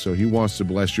with. So he wants to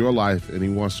bless your life, and he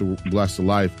wants to bless the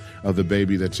life of the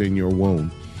baby that's in your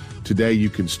womb. Today, you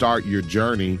can start your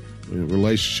journey in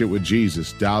relationship with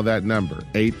Jesus. Dial that number,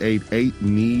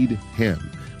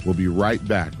 888-NEED-HIM. We'll be right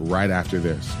back right after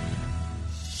this.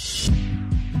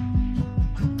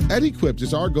 At Equipped,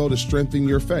 it's our goal to strengthen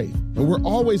your faith. And we're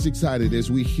always excited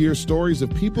as we hear stories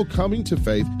of people coming to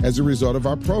faith as a result of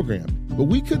our program. But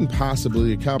we couldn't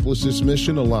possibly accomplish this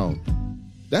mission alone.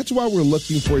 That's why we're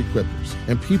looking for equippers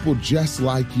and people just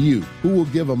like you who will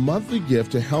give a monthly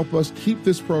gift to help us keep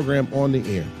this program on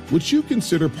the air. Would you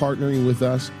consider partnering with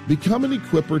us? Become an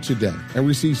equipper today and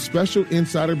receive special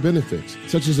insider benefits,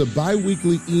 such as a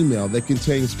bi-weekly email that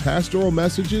contains pastoral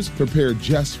messages prepared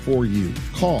just for you.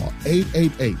 Call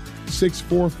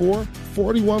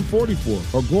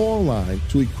 888-644-4144 or go online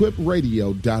to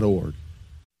equipradio.org.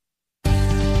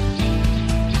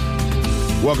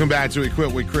 Welcome back to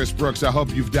Equip with Chris Brooks. I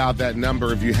hope you've dialed that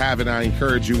number. If you haven't, I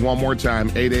encourage you one more time,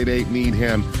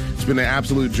 888-NEED-HIM. It's been an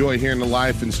absolute joy hearing the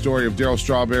life and story of Darryl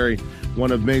Strawberry,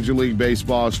 one of Major League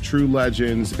Baseball's true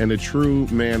legends and a true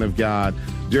man of God.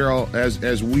 Darryl,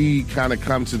 as we kind of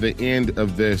come to the end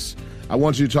of this, I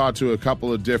want you to talk to a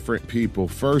couple of different people.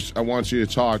 First, I want you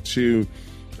to talk to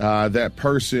that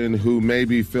person who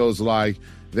maybe feels like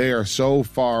they are so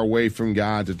far away from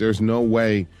God that there's no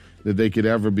way that they could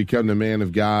ever become the man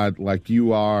of God like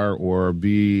you are, or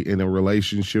be in a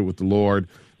relationship with the Lord.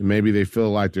 And maybe they feel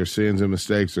like their sins and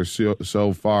mistakes are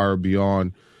so far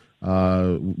beyond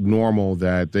normal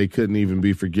that they couldn't even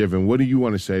be forgiven. What do you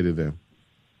want to say to them?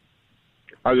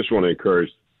 I just want to encourage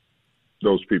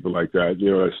those people like that,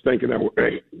 that's thinking that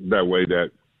way, that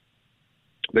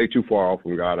they too far off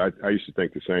from God. I used to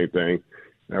think the same thing.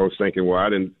 I was thinking, well,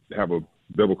 I didn't have a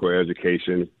biblical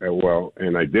education,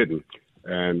 and I didn't.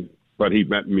 But he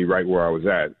met me right where I was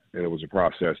at, and it was a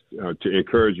process to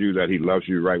encourage you that he loves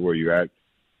you right where you're at,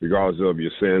 regardless of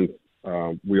your sin.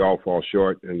 We all fall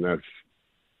short, and that's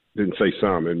didn't say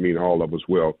some, it mean all of us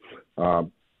will.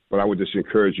 But I would just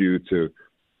encourage you to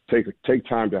take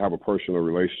time to have a personal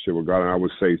relationship with God, and I would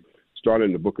say starting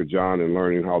in the book of John and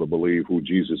learning how to believe who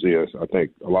Jesus is. I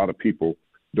think a lot of people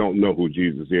don't know who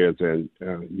Jesus is, and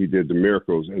he did the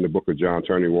miracles in the book of John,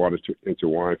 turning water into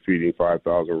wine, feeding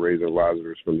 5,000, raising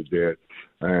Lazarus from the dead,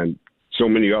 and so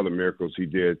many other miracles he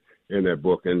did in that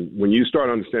book. And when you start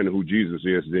understanding who Jesus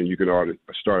is, then you can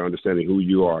start understanding who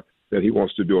you are, that he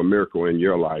wants to do a miracle in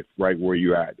your life right where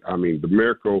you're at. I mean, the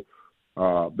miracle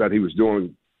that he was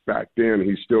doing back then,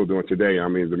 he's still doing today. I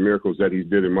mean, the miracles that he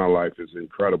did in my life is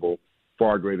incredible,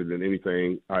 far greater than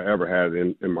anything I ever had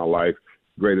in my life,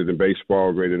 greater than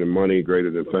baseball, greater than money,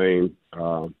 greater than fame.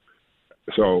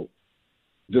 So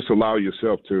just allow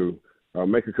yourself to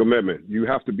make a commitment. You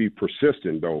have to be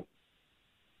persistent, though,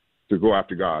 to go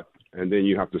after God, and then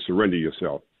you have to surrender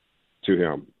yourself to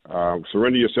him.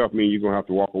 Surrender yourself means you're going to have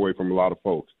to walk away from a lot of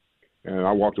folks. And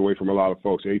I walked away from a lot of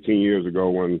folks 18 years ago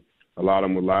when a lot of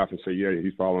them would laugh and say, yeah,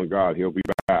 he's following God, he'll be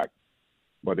back.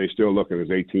 But they still looking,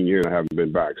 it's 18 years and I haven't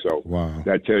been back. So wow.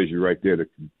 That tells you right there,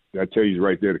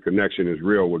 the connection is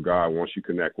real with God once you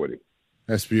connect with him.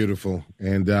 That's beautiful.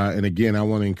 And again, I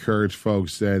want to encourage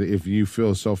folks that if you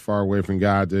feel so far away from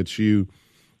God that you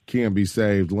can't be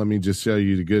saved, let me just tell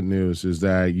you the good news is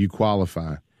that you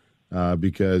qualify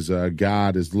because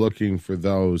God is looking for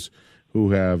those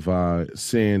who have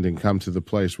sinned and come to the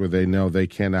place where they know they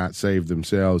cannot save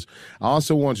themselves. I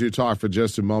also want you to talk for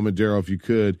just a moment, Daryl, if you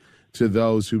could, to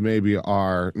those who maybe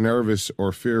are nervous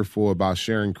or fearful about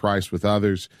sharing Christ with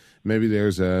others. Maybe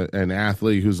there's an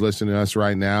athlete who's listening to us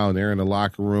right now, and they're in a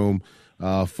locker room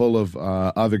full of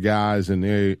other guys, and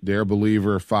they're a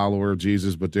believer, follower of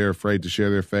Jesus, but they're afraid to share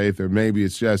their faith. Or maybe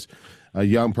it's just a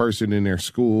young person in their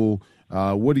school.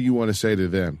 What do you want to say to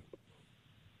them?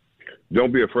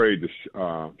 Don't be afraid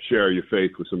to share your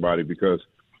faith with somebody because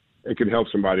it can help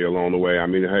somebody along the way. I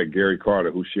mean, I had Gary Carter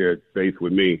who shared faith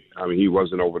with me. I mean, he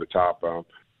wasn't over the top.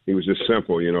 He was just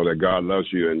simple, that God loves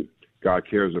you and God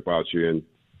cares about you. And,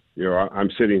 I'm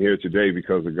sitting here today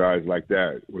because of guys like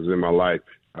that was in my life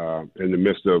in the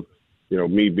midst of,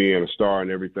 me being a star and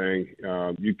everything.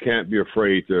 You can't be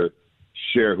afraid to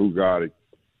share who God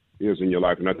is in your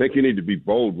life. And I think you need to be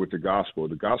bold with the gospel.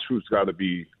 The gospel's got to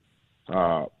be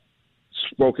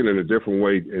spoken in a different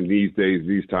way in these days,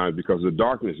 these times, because the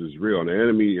darkness is real and the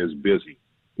enemy is busy.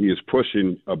 He is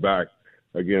pushing back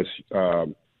against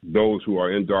those who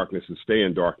are in darkness and stay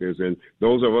in darkness. And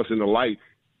those of us in the light,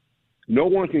 no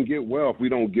one can get well if we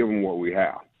don't give them what we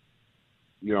have.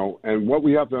 And what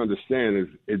we have to understand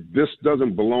is this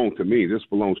doesn't belong to me. This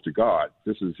belongs to God.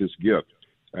 This is his gift.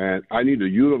 And I need to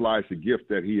utilize the gift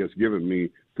that he has given me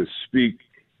to speak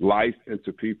life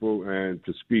into people and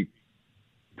to speak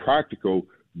practical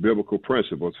biblical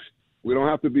principles. We don't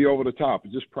have to be over the top.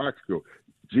 It's just practical.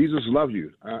 Jesus loves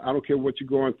you. I don't care what you're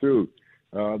going through.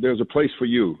 There's a place for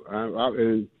you.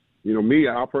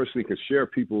 I personally can share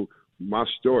people my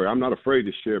story. I'm not afraid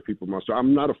to share people my story.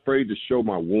 I'm not afraid to show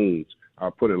my wounds.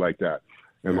 I'll put it like that.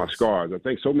 And my scars. I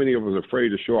think so many of us are afraid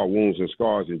to show our wounds and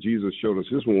scars, and Jesus showed us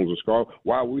his wounds and scars.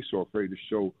 Why are we so afraid to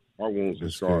show our wounds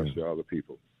and scars to other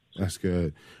people? That's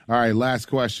good. All right, last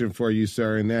question for you,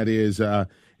 sir, and that is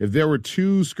if there were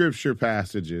two scripture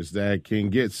passages that can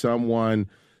get someone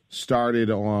started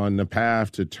on the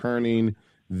path to turning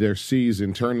their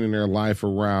season, turning their life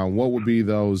around, what would be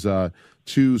those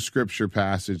two scripture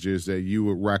passages that you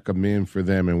would recommend for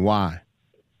them and why?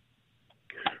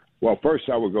 Well, first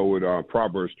I would go with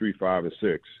Proverbs 3, 5, and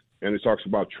 6. And it talks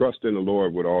about trust in the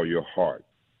Lord with all your heart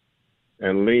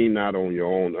and lean not on your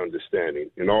own understanding.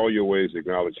 In all your ways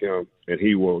acknowledge him, and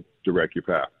he will direct your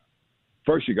path.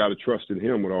 First, you got to trust in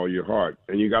him with all your heart.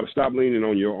 And you got to stop leaning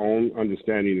on your own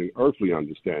understanding and earthly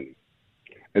understanding.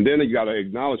 And then you got to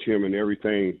acknowledge him in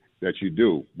everything that you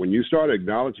do. When you start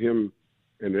acknowledging him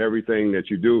in everything that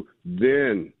you do,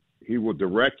 then he will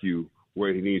direct you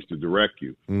where he needs to direct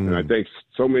you. And I think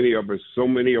so many of us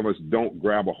don't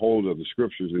grab a hold of the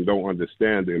scriptures and don't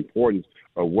understand the importance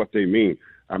of what they mean.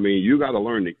 I mean, you got to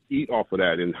learn to eat off of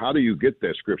that. And how do you get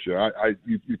that scripture?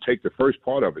 You take the first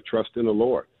part of it, trust in the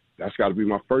Lord. That's got to be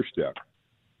my first step.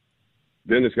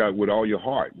 Then it's got with all your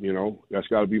heart, that's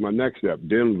got to be my next step.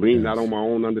 Then lean not on my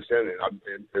own understanding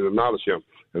and acknowledge him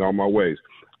in all my ways.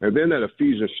 And then at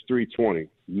Ephesians 3:20,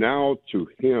 now to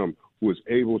him who is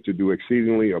able to do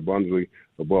exceedingly abundantly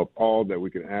above all that we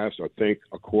can ask or think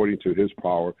according to his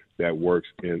power that works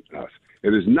in us.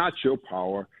 It is not your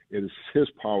power. It is his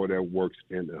power that works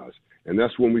in us. And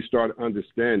that's when we start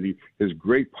understanding his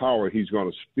great power. He's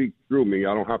going to speak through me.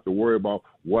 I don't have to worry about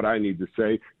what I need to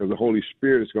say because the Holy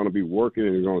Spirit is going to be working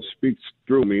and he's going to speak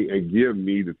through me and give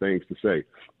me the things to say.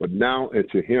 But now and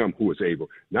to him who is able,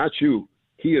 not you,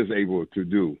 he is able to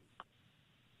do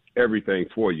everything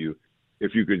for you.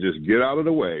 If you could just get out of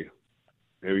the way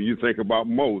And when you think about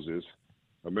Moses,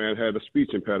 a man had a speech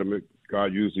impediment.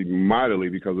 God used him mightily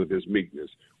because of his meekness.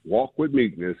 Walk with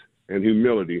meekness and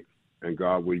humility, and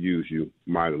God will use you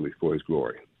mightily for his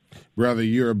glory. Brother,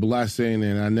 you're a blessing,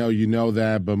 and I know you know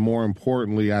that, but more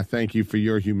importantly, I thank you for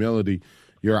your humility,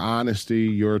 your honesty,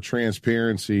 your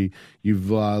transparency. You've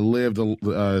lived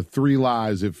 3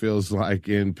 lives, it feels like,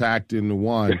 and packed into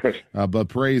one. But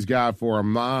praise God for a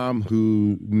mom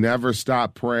who never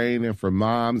stopped praying, and for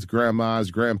moms, grandmas,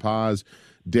 grandpas,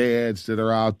 dads that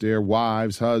are out there,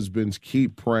 wives, husbands,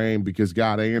 keep praying because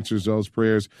God answers those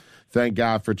prayers. Thank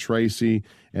God for Tracy.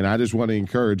 And I just want to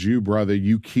encourage you, brother,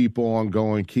 you keep on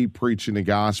going, keep preaching the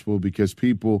gospel because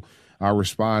people are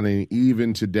responding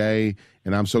even today.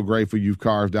 And I'm so grateful you've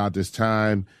carved out this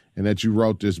time and that you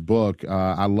wrote this book.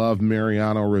 I love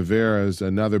Mariano Rivera's,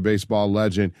 another baseball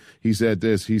legend. He said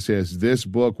this, he says, this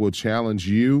book will challenge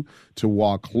you to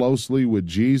walk closely with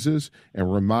Jesus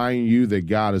and remind you that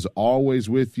God is always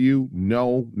with you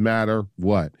no matter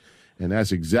what. And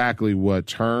that's exactly what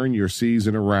Turn Your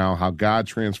Season Around, how God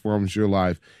transforms your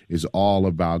life, is all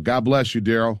about. God bless you,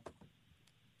 Daryl.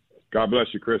 God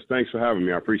bless you, Chris. Thanks for having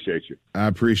me. I appreciate you. I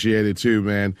appreciate it too,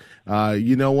 man.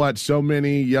 You know what? So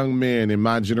many young men in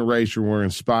my generation were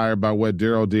inspired by what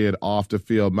Daryl did off the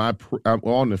field,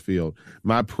 on the field.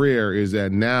 My prayer is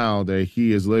that now that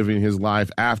he is living his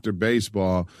life after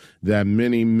baseball, that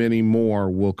many, many more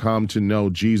will come to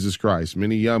know Jesus Christ.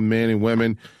 Many young men and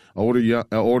women,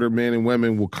 older men and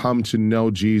women will come to know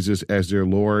Jesus as their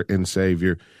Lord and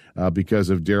Savior because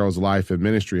of Daryl's life and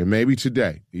ministry. And maybe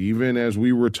today, even as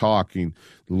we were talking,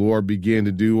 the Lord began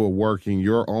to do a work in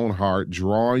your own heart,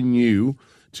 drawing you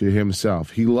to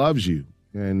himself. He loves you,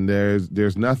 and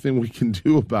there's nothing we can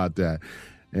do about that.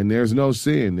 And there's no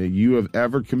sin that you have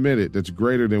ever committed that's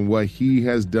greater than what he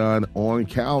has done on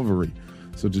Calvary.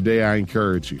 So today I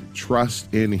encourage you,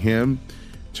 trust in him.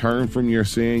 Turn from your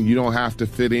sin. You don't have to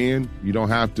fit in. You don't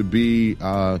have to be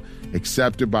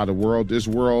accepted by the world. This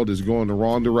world is going the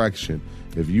wrong direction.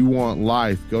 If you want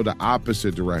life, go the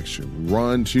opposite direction.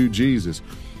 Run to Jesus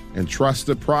and trust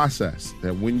the process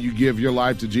that when you give your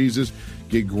life to Jesus,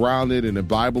 get grounded in a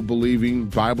Bible-believing,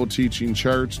 Bible-teaching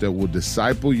church that will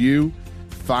disciple you,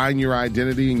 find your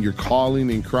identity and your calling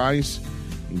in Christ,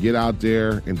 and get out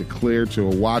there and declare to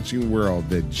a watching world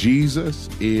that Jesus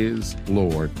is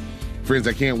Lord. Friends,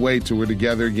 I can't wait till we're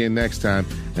together again next time.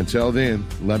 Until then,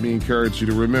 let me encourage you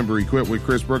to remember, Equip with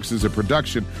Chris Brooks is a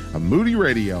production of Moody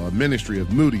Radio, a ministry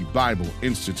of Moody Bible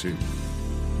Institute.